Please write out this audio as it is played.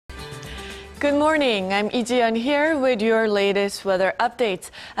Good morning. I'm Lee JeeHyun here with your latest weather updates.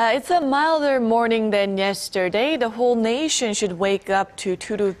 It's a milder morning than yesterday. The whole nation should wake up to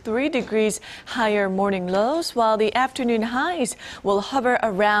 2 to 3 degrees higher morning lows, while the afternoon highs will hover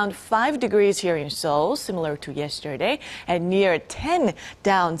around 5 degrees here in Seoul, similar to yesterday, and near 10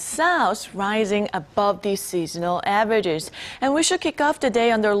 down south, rising above the seasonal averages. And we should kick off the day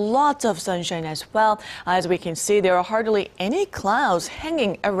under lots of sunshine as well. As we can see, there are hardly any clouds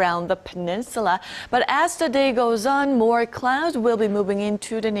hanging around the peninsula. But as the day goes on, more clouds will be moving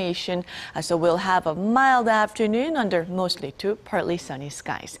into the nation. So we'll have a mild afternoon under mostly to partly sunny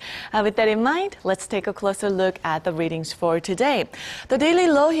skies. With that in mind, let's take a closer look at the readings for today. The daily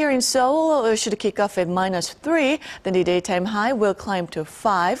low here in Seoul should kick off at -3. Then the daytime high will climb to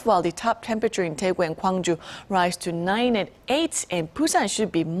 5, while the top temperature in Daegu and Gwangju rise to 9 and 8, and Busan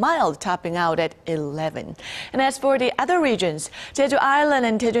should be mild, topping out at 11. And as for the other regions, Jeju Island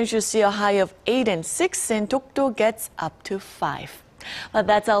and Daejeon should see a high of 8 and 6, and Dokdo gets up to 5. Well,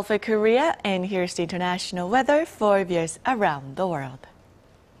 that's all for Korea, and here's the international weather for viewers around the world.